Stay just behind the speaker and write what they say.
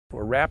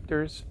for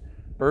raptors,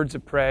 birds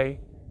of prey,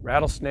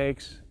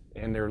 rattlesnakes,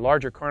 and their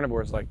larger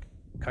carnivores like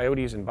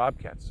coyotes and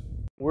bobcats.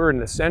 We're in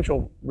the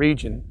central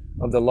region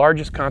of the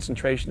largest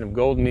concentration of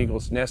golden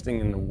eagles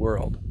nesting in the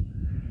world.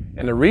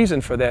 And the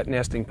reason for that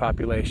nesting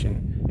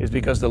population is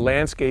because the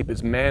landscape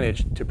is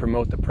managed to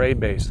promote the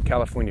prey-based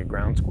California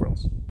ground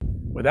squirrels.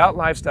 Without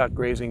livestock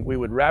grazing, we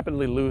would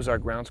rapidly lose our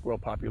ground squirrel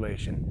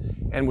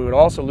population, and we would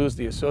also lose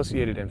the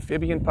associated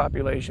amphibian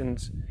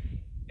populations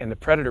and the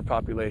predator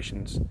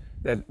populations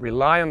that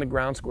rely on the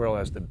ground squirrel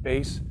as the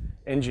base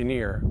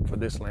engineer for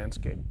this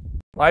landscape.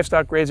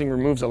 Livestock grazing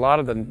removes a lot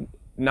of the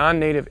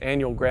non-native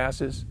annual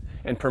grasses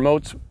and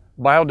promotes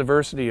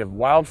biodiversity of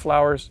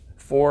wildflowers,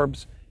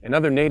 forbs, and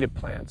other native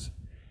plants.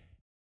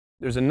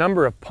 There's a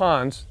number of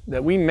ponds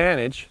that we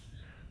manage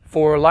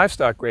for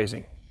livestock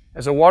grazing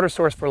as a water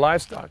source for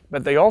livestock,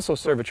 but they also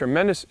serve a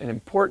tremendous and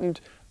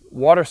important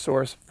water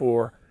source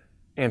for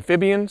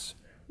amphibians,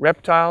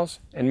 reptiles,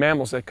 and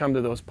mammals that come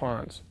to those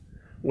ponds.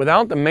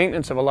 Without the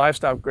maintenance of a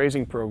livestock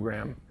grazing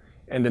program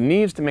and the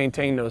needs to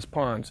maintain those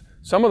ponds,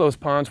 some of those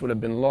ponds would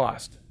have been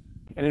lost.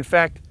 And in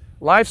fact,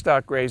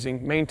 livestock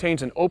grazing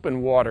maintains an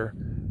open water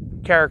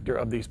character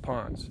of these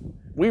ponds.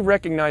 We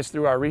recognize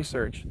through our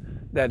research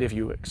that if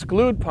you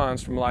exclude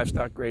ponds from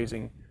livestock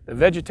grazing, the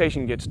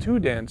vegetation gets too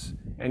dense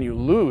and you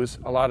lose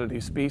a lot of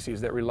these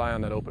species that rely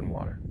on that open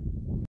water.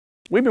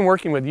 We've been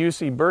working with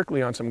UC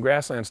Berkeley on some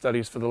grassland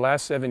studies for the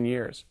last 7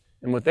 years,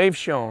 and what they've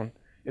shown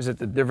is that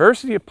the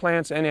diversity of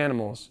plants and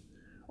animals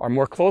are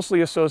more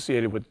closely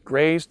associated with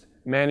grazed,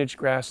 managed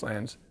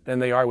grasslands than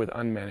they are with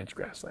unmanaged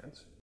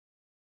grasslands.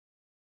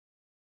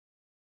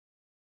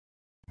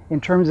 In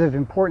terms of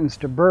importance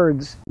to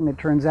birds, it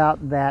turns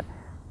out that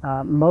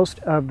most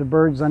of the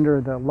birds under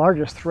the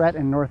largest threat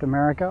in North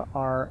America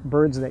are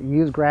birds that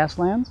use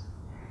grasslands.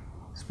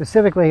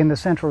 Specifically in the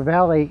Central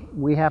Valley,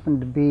 we happen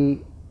to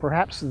be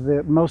perhaps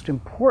the most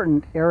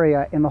important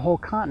area in the whole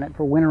continent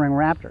for wintering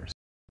raptors.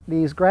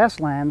 These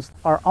grasslands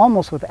are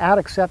almost without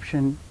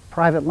exception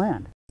private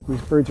land.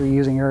 These birds are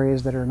using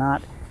areas that are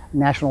not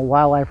national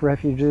wildlife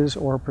refuges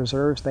or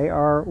preserves. They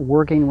are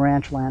working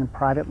ranch land,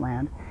 private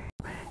land.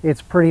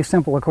 It's a pretty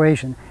simple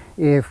equation.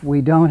 If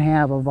we don't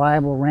have a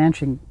viable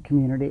ranching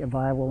community, a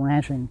viable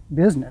ranching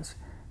business,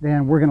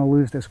 then we're going to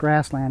lose this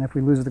grassland. If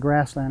we lose the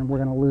grassland,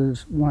 we're going to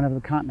lose one of the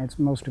continent's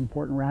most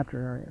important raptor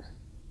areas.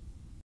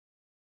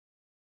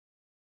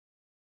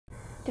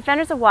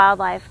 Defenders of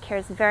Wildlife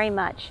cares very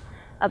much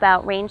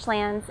about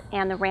rangelands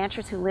and the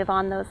ranchers who live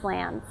on those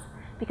lands,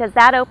 because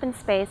that open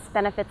space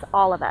benefits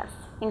all of us,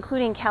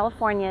 including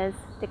California's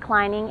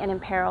declining and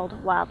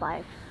imperiled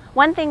wildlife.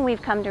 One thing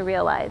we've come to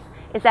realize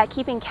is that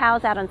keeping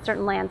cows out on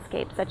certain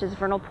landscapes, such as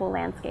vernal pool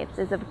landscapes,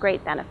 is of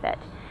great benefit.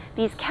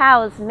 These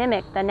cows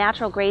mimic the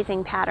natural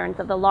grazing patterns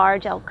of the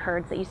large elk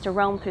herds that used to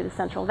roam through the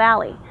Central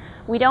Valley.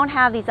 We don't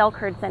have these elk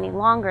herds any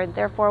longer,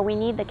 therefore we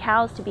need the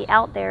cows to be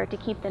out there to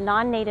keep the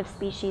non-native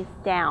species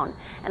down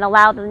and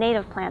allow the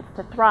native plants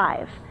to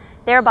thrive,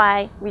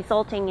 thereby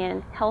resulting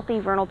in healthy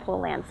vernal pool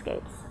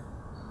landscapes.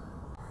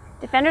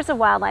 Defenders of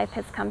Wildlife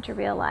has come to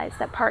realize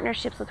that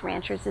partnerships with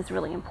ranchers is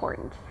really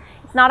important.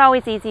 It's not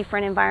always easy for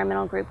an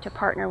environmental group to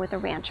partner with a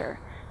rancher.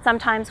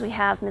 Sometimes we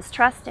have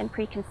mistrust and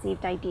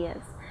preconceived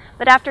ideas.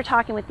 But after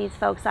talking with these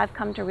folks, I've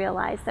come to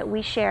realize that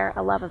we share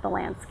a love of the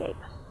landscape.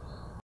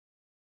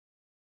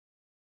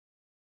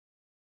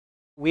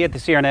 We at the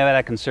Sierra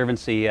Nevada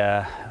Conservancy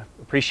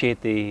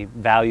appreciate the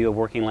value of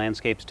working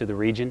landscapes to the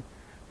region.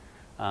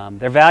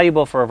 They're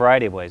valuable for a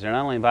variety of ways. They're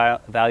not only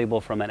valuable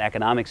from an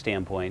economic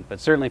standpoint, but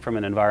certainly from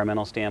an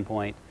environmental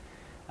standpoint,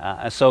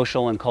 a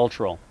social and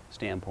cultural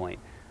standpoint.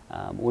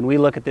 When we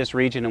look at this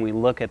region and we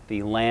look at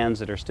the lands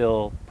that are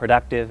still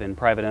productive in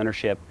private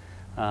ownership,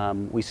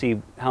 we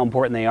see how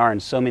important they are in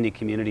so many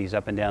communities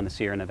up and down the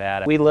Sierra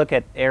Nevada. We look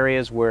at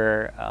areas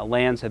where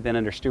lands have been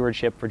under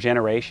stewardship for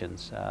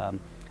generations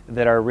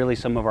that are really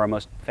some of our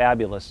most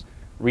fabulous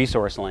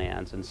resource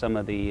lands, and some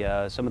of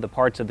the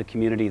parts of the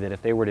community that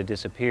if they were to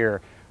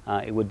disappear,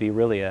 it would be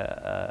really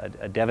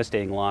a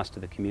devastating loss to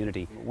the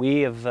community.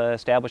 We have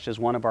established as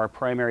one of our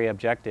primary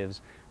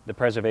objectives the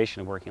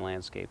preservation of working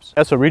landscapes.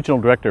 As a regional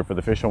director for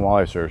the Fish and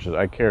Wildlife Services,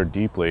 I care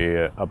deeply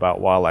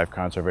about wildlife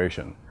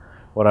conservation.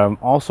 What I'm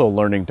also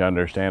learning to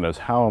understand is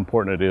how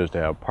important it is to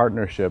have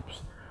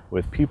partnerships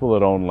with people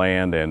that own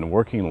land and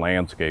working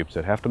landscapes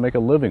that have to make a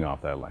living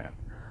off that land.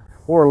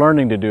 What we're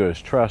learning to do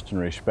is trust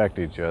and respect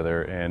each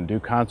other and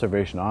do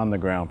conservation on the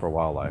ground for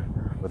wildlife.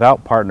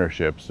 Without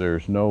partnerships,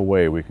 there's no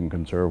way we can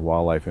conserve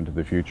wildlife into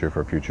the future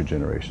for future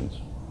generations.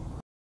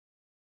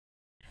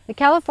 The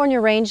California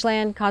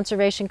Rangeland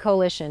Conservation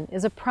Coalition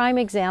is a prime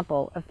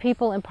example of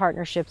people and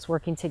partnerships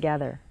working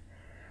together.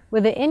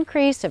 With the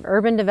increase of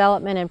urban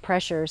development and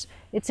pressures,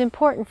 it's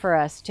important for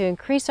us to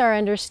increase our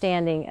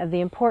understanding of the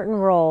important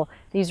role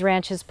these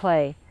ranches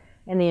play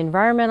in the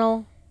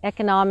environmental,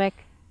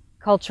 economic,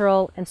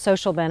 cultural, and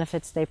social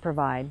benefits they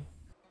provide.